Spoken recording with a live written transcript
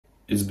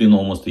It's been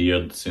almost a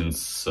year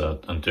since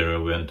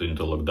Ontario went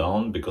into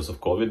lockdown because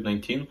of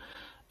COVID-19,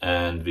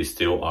 and we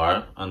still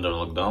are under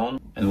lockdown.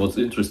 And what's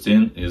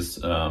interesting is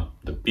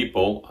the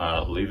people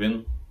are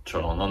leaving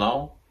Toronto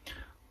now,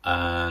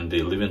 and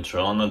they live in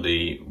Toronto,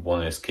 they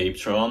want to escape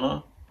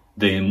Toronto.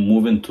 They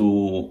move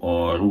into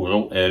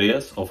rural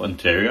areas of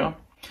Ontario.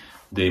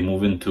 They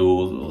move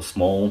into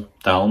small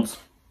towns,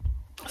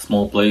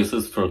 small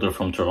places further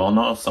from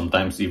Toronto,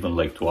 sometimes even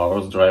like 2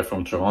 hours drive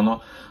from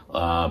Toronto.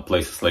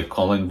 Places like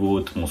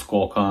Collingwood,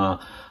 Muskoka,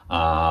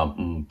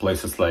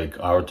 places like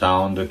our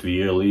town that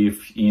we live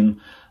in.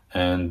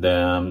 And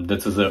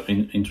that is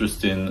an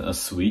interesting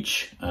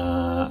switch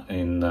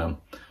in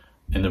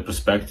the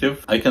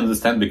perspective. I can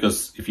understand,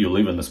 because if you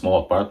live in a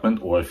small apartment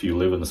or if you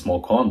live in a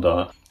small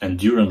condo and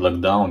during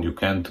lockdown you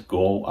can't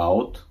go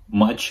out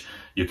much,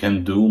 you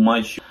can't do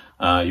much.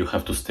 You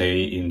have to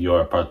stay in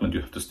your apartment,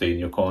 you have to stay in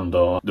your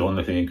condo. The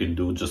only thing you can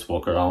do is just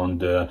walk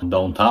around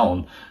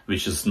downtown,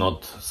 which is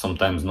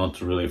sometimes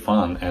not really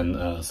fun.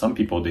 And some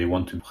people, they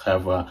want to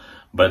have a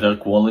better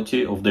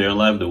quality of their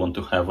life. They want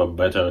to have a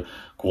better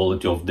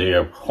quality of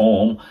their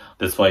home.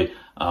 That's why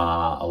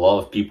a lot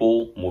of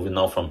people moving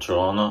now from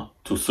Toronto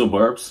to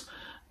suburbs,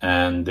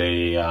 and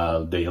they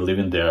live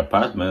in their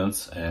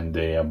apartments, and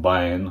they are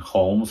buying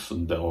homes,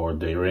 or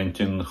they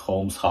renting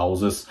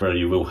houses where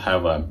you will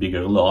have a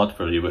bigger lot,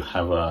 where you will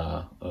have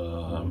a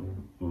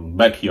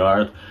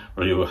backyard,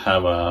 where you will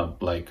have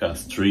a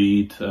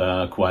street,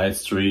 quiet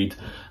street,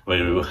 where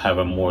you will have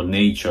a more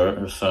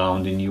nature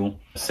surrounding you.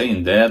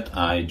 Saying that,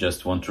 I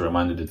just want to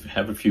remind you that we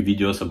have a few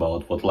videos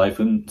about what life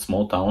in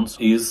small towns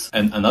is.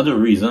 And another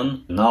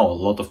reason, now a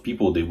lot of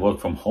people, they work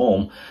from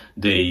home,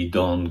 they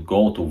don't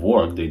go to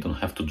work, they don't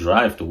have to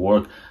drive to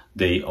work.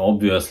 They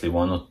obviously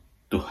want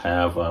to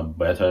have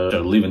better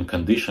living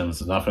conditions.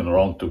 There's nothing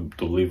wrong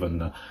to live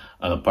in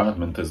an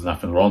apartment, there's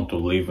nothing wrong to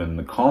live in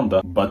a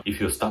condo. But if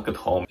you're stuck at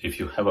home, if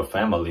you have a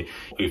family,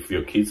 if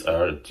your kids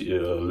are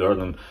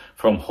learning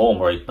from home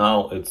right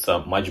now, it's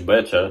much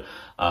better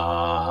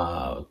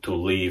to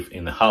live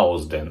in a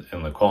house than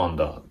in a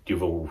condo. You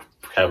will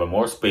have a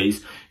more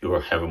space, you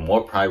will have a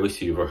more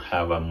privacy, you will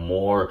have a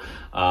more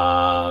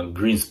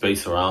green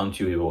space around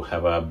you, you will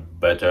have a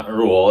better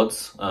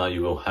roads,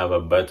 you will have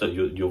a better,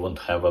 you won't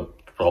have a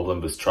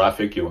problem with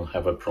traffic, you won't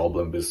have a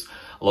problem with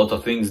a lot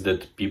of things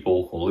that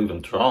people who live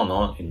in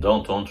Toronto, in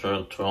downtown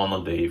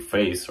Toronto, they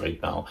face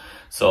right now.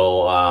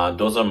 So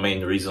those are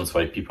main reasons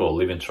why people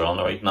live in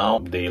Toronto right now.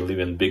 They live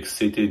in big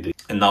city,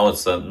 and now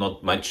it's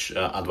not much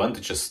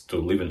advantages to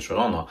live in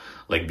Toronto.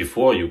 Like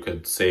before, you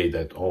could say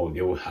that, oh,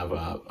 you have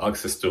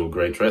access to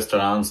great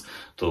restaurants,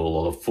 to a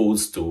lot of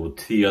foods, to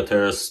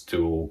theaters,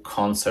 to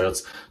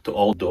concerts, to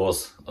all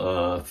those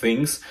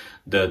things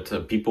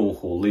that people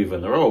who live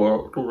in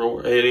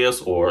rural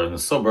areas or in the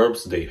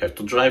suburbs, they have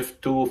to drive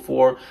to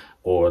for,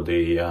 or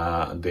they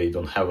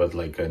don't have it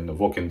like in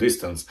walking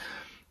distance.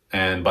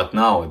 But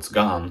now it's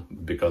gone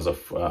because of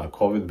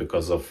COVID,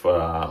 because of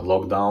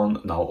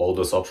lockdown. Now all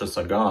those options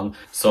are gone.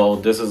 So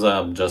this is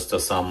just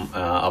some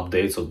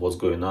updates of what's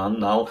going on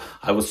now.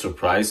 I was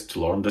surprised to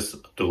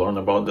learn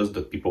about this,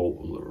 that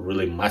people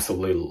really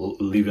massively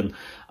live in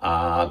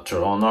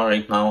Toronto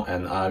right now.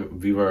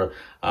 And we were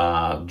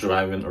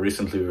driving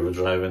recently. We were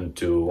driving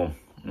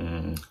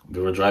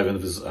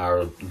with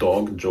our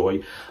dog,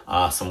 Joy,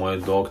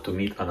 Samoyed dog, to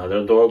meet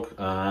another dog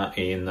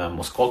in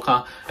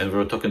Muskoka. And we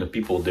were talking to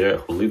people there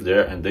who live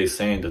there, and they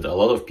saying that a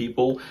lot of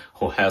people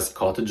who has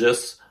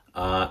cottages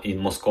in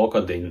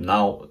Muskoka, they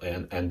now,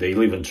 and they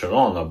live in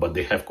Toronto, but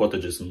they have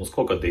cottages in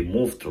Muskoka. They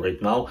moved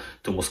right now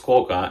to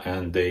Muskoka,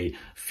 and they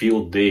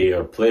fill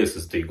their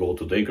places. They go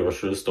to their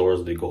grocery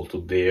stores, they go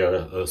to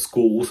their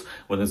schools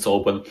when it's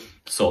open.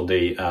 So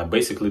they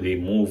basically they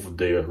move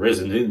their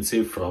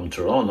residency from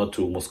Toronto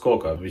to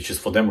Muskoka, which is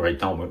for them right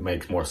now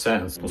makes more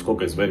sense.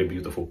 Muskoka is a very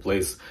beautiful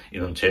place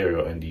in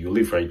Ontario, and you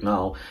live right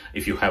now.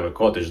 If you have a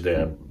cottage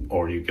there,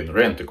 or you can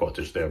rent a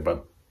cottage there,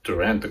 but to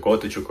rent a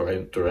cottage or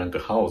to rent a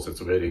house,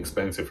 it's very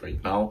expensive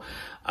right now.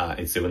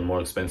 It's even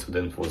more expensive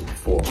than it was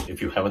before.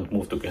 If you haven't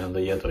moved to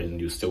Canada yet, and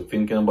you're still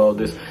thinking about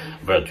this,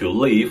 where to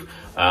live,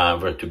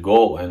 where to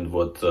go, and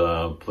what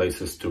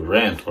places to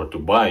rent or to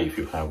buy if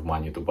you have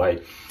money to buy,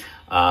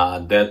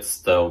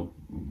 that's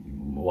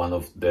one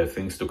of the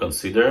things to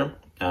consider.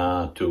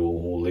 To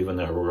live in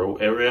a rural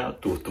area,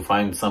 to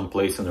find some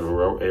place in a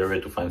rural area,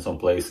 to find some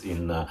place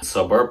in a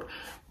suburb,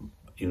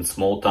 in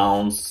small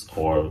towns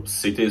or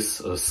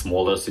cities,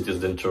 smaller cities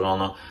than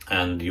Toronto,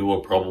 and you will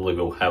probably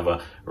have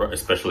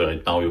especially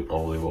right now, you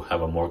probably will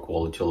have a more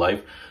quality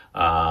life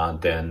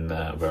than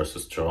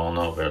versus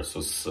Toronto,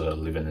 versus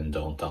living in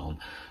downtown.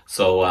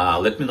 So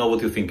let me know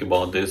what you think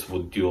about this.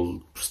 Would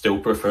you still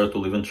prefer to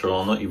live in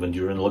Toronto even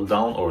during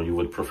lockdown, or you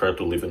would prefer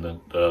to live in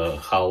a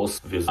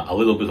house with a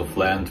little bit of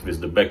land,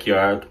 with the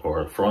backyard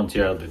or front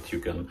yard that you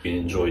can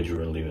enjoy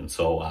during living?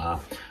 So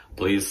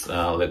Please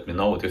let me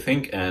know what you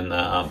think, and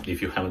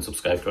if you haven't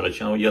subscribed to our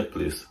channel yet,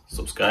 please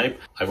subscribe.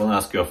 I want to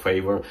ask you a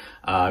favor.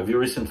 We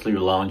recently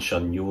launched a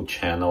new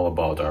channel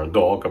about our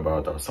dog,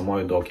 about our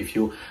Samoyed dog. If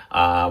you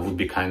would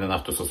be kind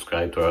enough to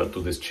subscribe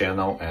to this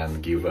channel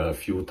and give a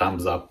few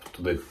thumbs up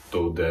to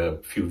the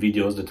few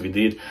videos that we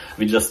did.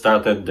 We just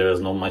started, there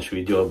is not much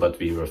video, but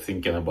we were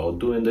thinking about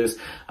doing this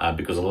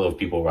because a lot of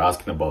people were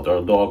asking about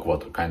our dog,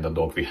 what kind of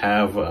dog we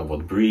have,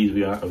 what breed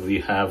we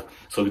have.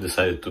 So we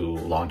decided to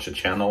launch a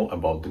channel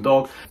about the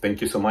dog.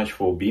 Thank you so much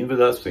for being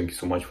with us. Thank you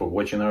so much for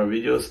watching our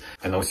videos,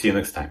 and I'll see you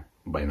next time.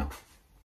 Bye now.